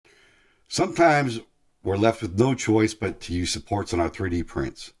Sometimes we're left with no choice but to use supports on our 3D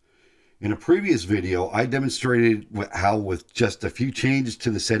prints. In a previous video, I demonstrated how with just a few changes to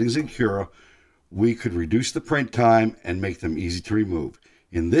the settings in Cura, we could reduce the print time and make them easy to remove.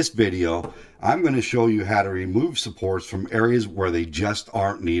 In this video, I'm going to show you how to remove supports from areas where they just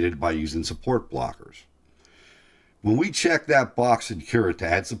aren't needed by using support blockers. When we check that box in Cura to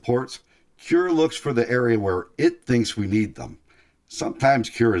add supports, Cura looks for the area where it thinks we need them. Sometimes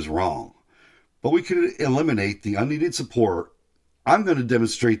Cura is wrong, but we can eliminate the unneeded support. I'm going to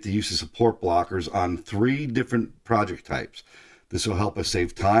demonstrate the use of support blockers on 3 different project types. This will help us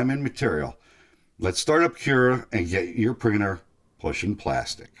save time and material. Let's start up Cura and get your printer pushing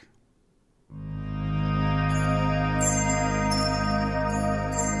plastic.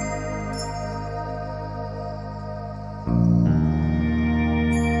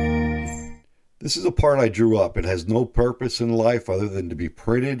 This is a part I drew up. It has no purpose in life other than to be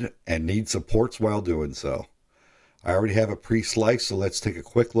printed and need supports while doing so. I already have it pre-sliced, so let's take a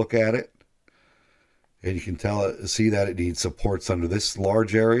quick look at it. And you can see that it needs supports under this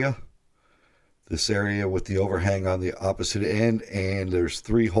large area, this area with the overhang on the opposite end, and there's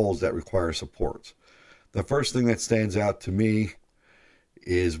 3 holes that require supports. The first thing that stands out to me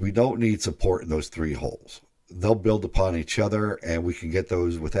is we don't need support in those 3 holes. They'll build upon each other, and we can get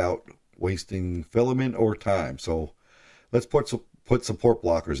those without wasting filament or time. So let's put support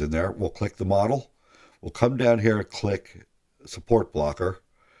blockers in there. We'll click the model. We'll come down here and click support blocker.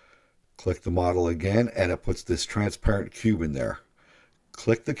 Click the model again, and it puts this transparent cube in there.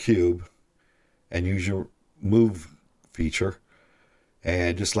 Click the cube and use your move feature.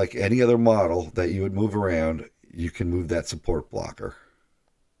 And just like any other model that you would move around, you can move that support blocker.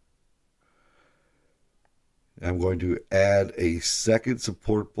 I'm going to add a second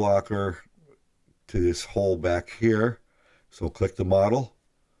support blocker to this hole back here. So click the model.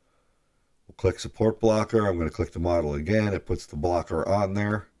 We'll click support blocker. I'm going to click the model again. It puts the blocker on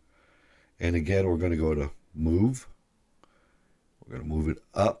there. And again, we're going to go to move. We're going to move it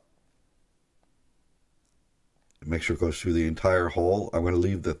up. And make sure it goes through the entire hole. I'm going to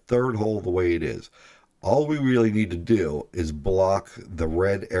leave the 3rd hole the way it is. All we really need to do is block the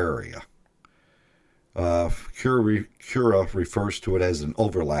red area. Cura refers to it as an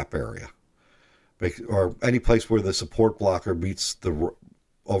overlap area, or any place where the support blocker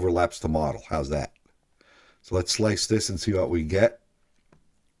overlaps the model. How's that? So let's slice this and see what we get.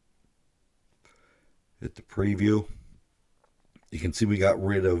 Hit the preview. You can see we got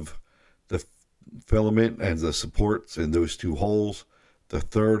rid of the filament and the supports in those 2 holes. The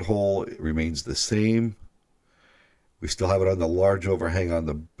 3rd hole remains the same. We still have it on the large overhang on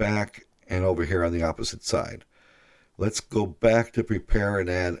the back and over here on the opposite side. Let's go back to prepare and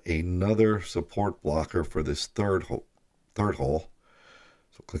add another support blocker for this third hole.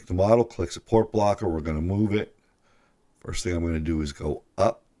 So click the model, click support blocker. We're going to move it. First thing I'm going to do is go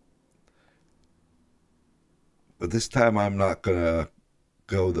up. But this time I'm not going to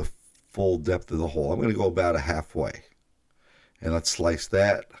go the full depth of the hole. I'm going to go about halfway. And let's slice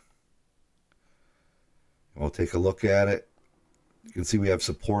that. We'll take a look at it. You can see we have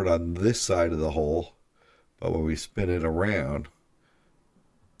support on this side of the hole, but when we spin it around,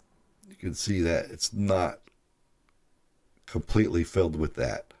 you can see that it's not completely filled with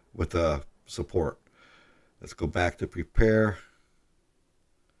the support. Let's go back to prepare.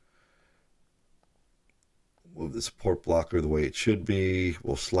 Move the support blocker the way it should be.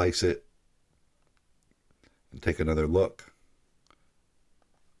 We'll slice it and take another look.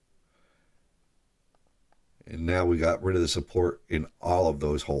 And now we got rid of the support in all of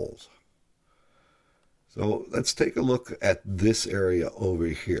those holes. So let's take a look at this area over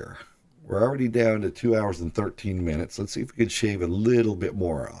here. We're already down to 2 hours and 13 minutes. Let's see if we can shave a little bit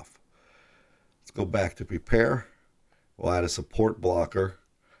more off. Let's go back to prepare. We'll add a support blocker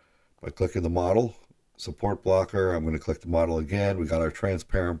by clicking the model. Support blocker, I'm going to click the model again. We got our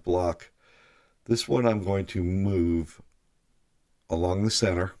transparent block. This one I'm going to move along the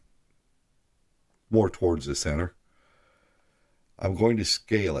center, more towards the center. I'm going to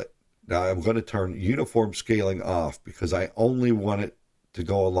scale it. Now I'm going to turn uniform scaling off because I only want it to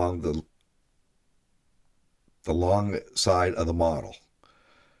go along the long side of the model.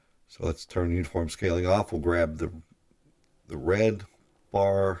 So let's turn uniform scaling off. We'll grab the red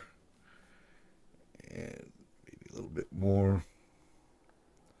bar and maybe a little bit more.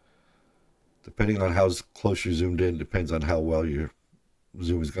 Depending on how close you're zoomed in, depends on how well your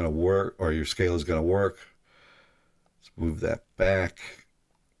zoom is going to work, or your scale is going to work. Let's move that back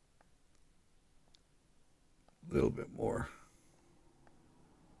a little bit more.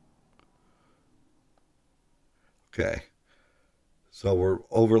 Okay, so we're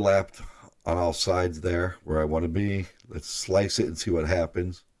overlapped on all sides there where I want to be. Let's slice it and see what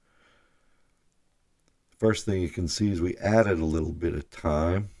happens. First thing you can see is we added a little bit of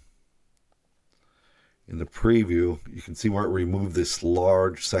time. In the preview, you can see where it removed this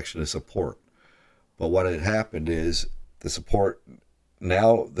large section of support. But what had happened is the support,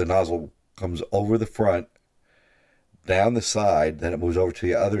 now the nozzle comes over the front, down the side, then it moves over to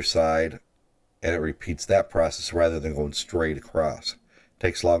the other side, and it repeats that process rather than going straight across. It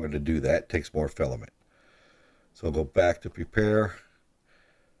takes longer to do that, it takes more filament. So I'll go back to prepare,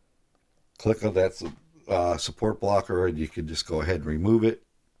 click on that support blocker, and you can just go ahead and remove it.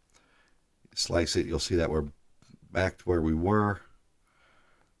 Slice it, you'll see that we're back to where we were.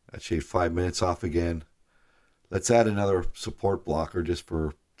 That shaved 5 minutes off again. Let's add another support blocker just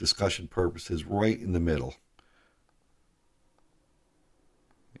for discussion purposes right in the middle.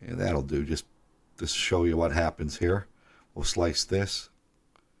 And that'll do, just to show you what happens here. We'll slice this.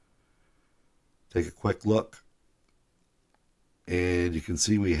 Take a quick look. And you can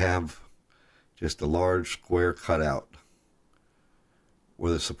see we have just a large square cutout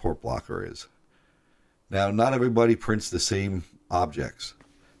where the support blocker is. Now, not everybody prints the same objects.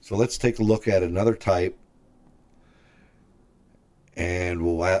 So let's take a look at another type and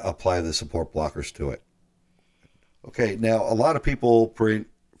we'll apply the support blockers to it. Okay, now a lot of people print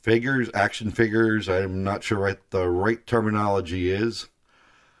figures, action figures. I'm not sure what the right terminology is.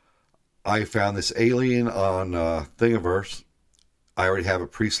 I found this alien on Thingiverse. I already have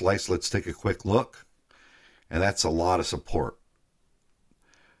it pre-sliced. Let's take a quick look. And that's a lot of support.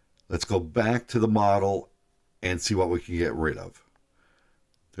 Let's go back to the model and see what we can get rid of.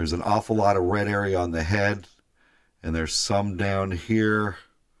 There's an awful lot of red area on the head, and there's some down here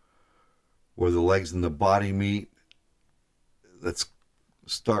where the legs and the body meet. Let's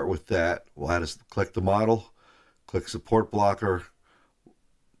start with that. We'll add click the model, click support blocker,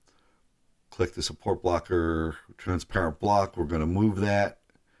 click the support blocker transparent block. We're going to move that.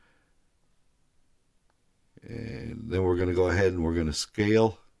 And then we're going to go ahead and we're going to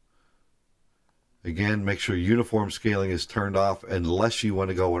scale. Again, make sure uniform scaling is turned off unless you want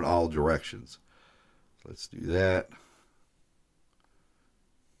to go in all directions. Let's do that.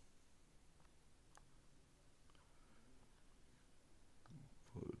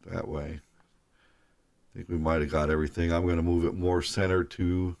 Put it that way. I think we might have got everything. I'm going to move it more center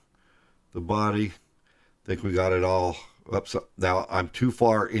to the body. I think we got it all up. Now I'm too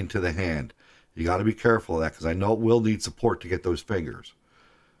far into the hand. You got to be careful of that because I know it will need support to get those fingers.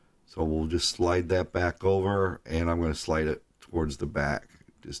 So we'll just slide that back over, and I'm going to slide it towards the back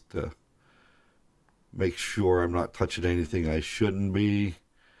just to make sure I'm not touching anything I shouldn't be.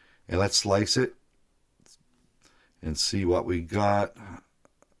 And let's slice it and see what we got.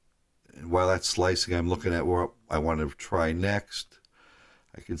 And while that's slicing, I'm looking at where I want to try next.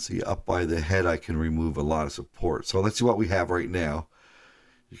 I can see up by the head I can remove a lot of support. So let's see what we have right now.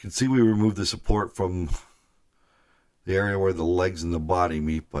 You can see we removed the support from the area where the legs and the body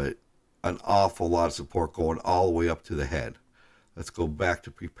meet, but an awful lot of support going all the way up to the head. Let's go back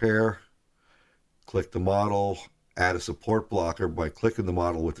to prepare, click the model, add a support blocker by clicking the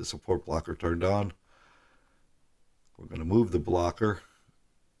model with the support blocker turned on. We're going to move the blocker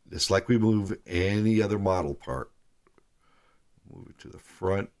just like we move any other model part. Move it to the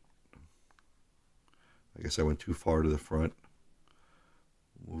front. I guess I went too far to the front.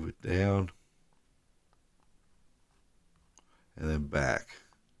 Move it down. And then back.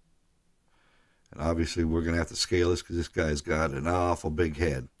 And obviously we're going to have to scale this because this guy's got an awful big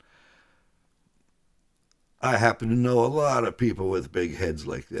head. I happen to know a lot of people with big heads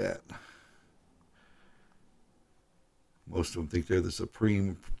like that. Most of them think they're the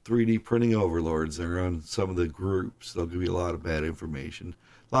supreme 3D printing overlords. They're on some of the groups. They'll give you a lot of bad information.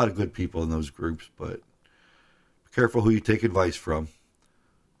 A lot of good people in those groups, but be careful who you take advice from.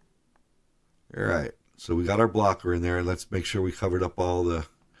 All right. So we got our blocker in there, and let's make sure we covered up all the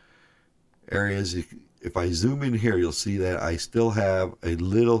areas. If I zoom in here, you'll see that I still have a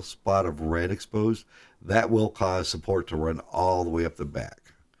little spot of red exposed. That will cause support to run all the way up the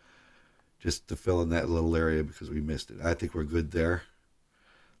back, just to fill in that little area because we missed it. I think we're good there.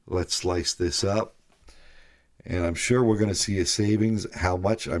 Let's slice this up, and I'm sure we're going to see a savings. How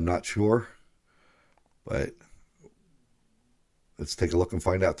much, I'm not sure, but let's take a look and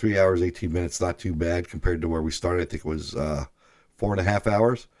find out. 3 hours, 18 minutes, not too bad compared to where we started. I think it was 4.5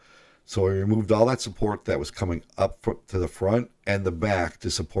 hours. So we removed all that support that was coming up to the front and the back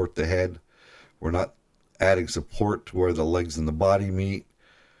to support the head. We're not adding support to where the legs and the body meet.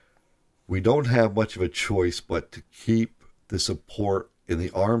 We don't have much of a choice but to keep the support in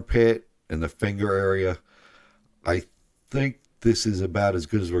the armpit and the finger area. I think this is about as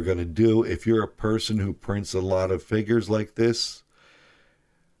good as we're going to do. If you're a person who prints a lot of figures like this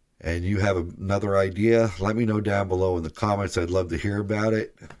and you have another idea, let me know down below in the comments. I'd love to hear about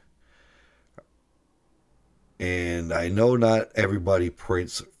it. And I know not everybody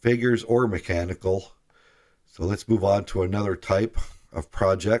prints figures or mechanical, so let's move on to another type of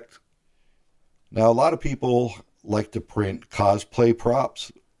project. Now, a lot of people like to print cosplay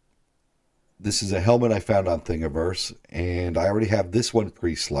props. This is a helmet I found on Thingiverse, and I already have this one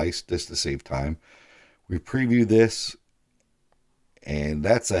pre-sliced just to save time. We preview this, and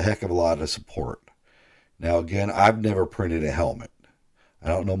that's a heck of a lot of support. Now, again, I've never printed a helmet. I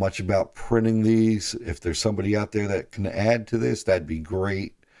don't know much about printing these. If there's somebody out there that can add to this, that'd be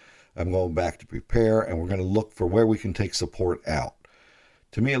great. I'm going back to prepare, and we're going to look for where we can take support out.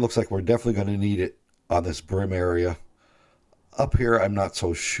 To me, it looks like we're definitely going to need it on this brim area. Up here, I'm not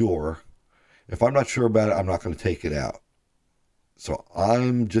so sure. If I'm not sure about it, I'm not going to take it out. So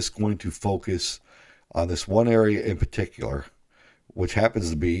I'm just going to focus on this one area in particular, which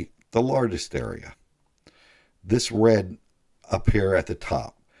happens to be the largest area. This red up here at the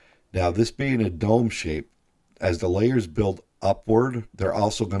top. Now, this being a dome shape, as the layers build upward, they're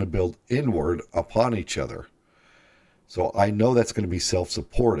also going to build inward upon each other. So I know that's going to be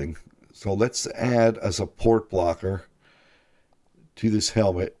self-supporting. So let's add a support blocker to this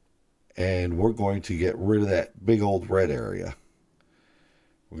helmet, and we're going to get rid of that big old red area.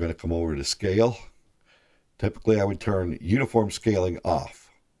 We're going to come over to scale. Typically, I would turn uniform scaling off.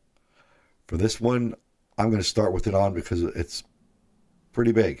 For this one, I'm going to start with it on because it's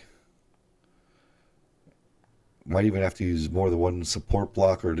pretty big. Might even have to use more than one support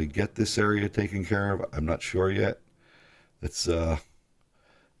blocker to get this area taken care of. I'm not sure yet. Let's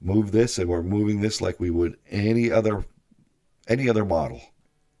move this, and we're moving this like we would any other model.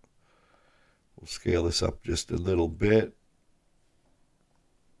 We'll scale this up just a little bit.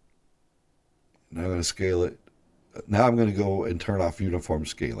 Now I'm going to scale it. Now I'm going to go and turn off uniform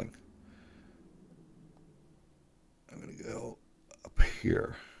scaling. I'm going to go up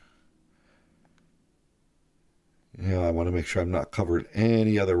here. Yeah, I want to make sure I'm not covered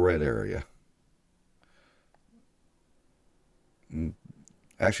any other red area.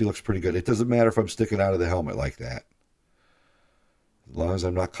 Actually looks pretty good. It doesn't matter if I'm sticking out of the helmet like that. As long as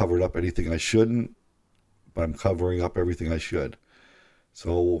I'm not covered up anything I shouldn't, but I'm covering up everything I should.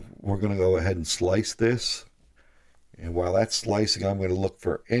 So we're going to go ahead and slice this. And while that's slicing, I'm going to look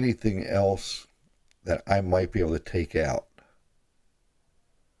for anything else that I might be able to take out.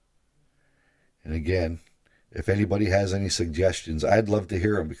 And again, if anybody has any suggestions, I'd love to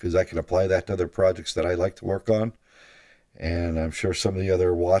hear them because I can apply that to other projects that I like to work on. And I'm sure some of the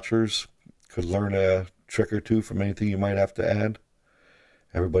other watchers could learn a trick or two from anything you might have to add.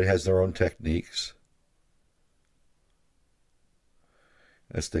 Everybody has their own techniques.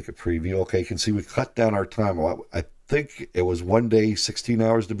 Let's take a preview. Okay, you can see we cut down our time. I think it was 1 day, 16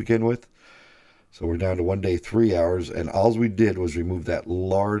 hours to begin with. So we're down to 1 day, 3 hours. And all we did was remove that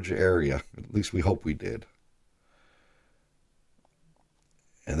large area. At least we hope we did.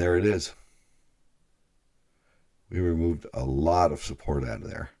 And there it is. We removed a lot of support out of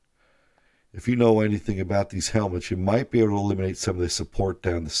there. If you know anything about these helmets, you might be able to eliminate some of the support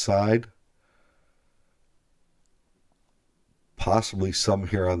down the side. Possibly some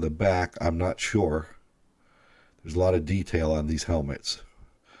here on the back. I'm not sure. There's a lot of detail on these helmets.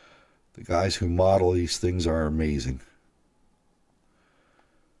 The guys who model these things are amazing.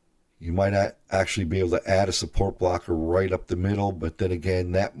 You might actually be able to add a support blocker right up the middle, but then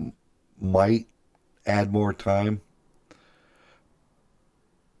again, that might add more time.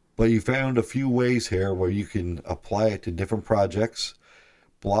 But you found a few ways here where you can apply it to different projects,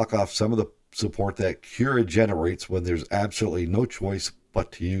 block off some of the support that Cura generates when there's absolutely no choice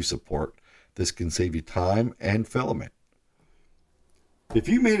but to use support. This can save you time and filament. If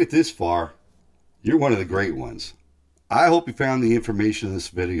you made it this far, you're one of the great ones. I hope you found the information in this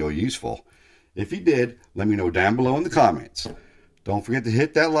video useful. If you did, let me know down below in the comments. Don't forget to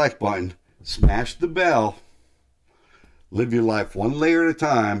hit that like button, smash the bell, live your life one layer at a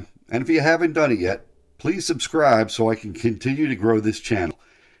time, and if you haven't done it yet, please subscribe so I can continue to grow this channel.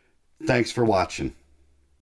 Thanks for watching.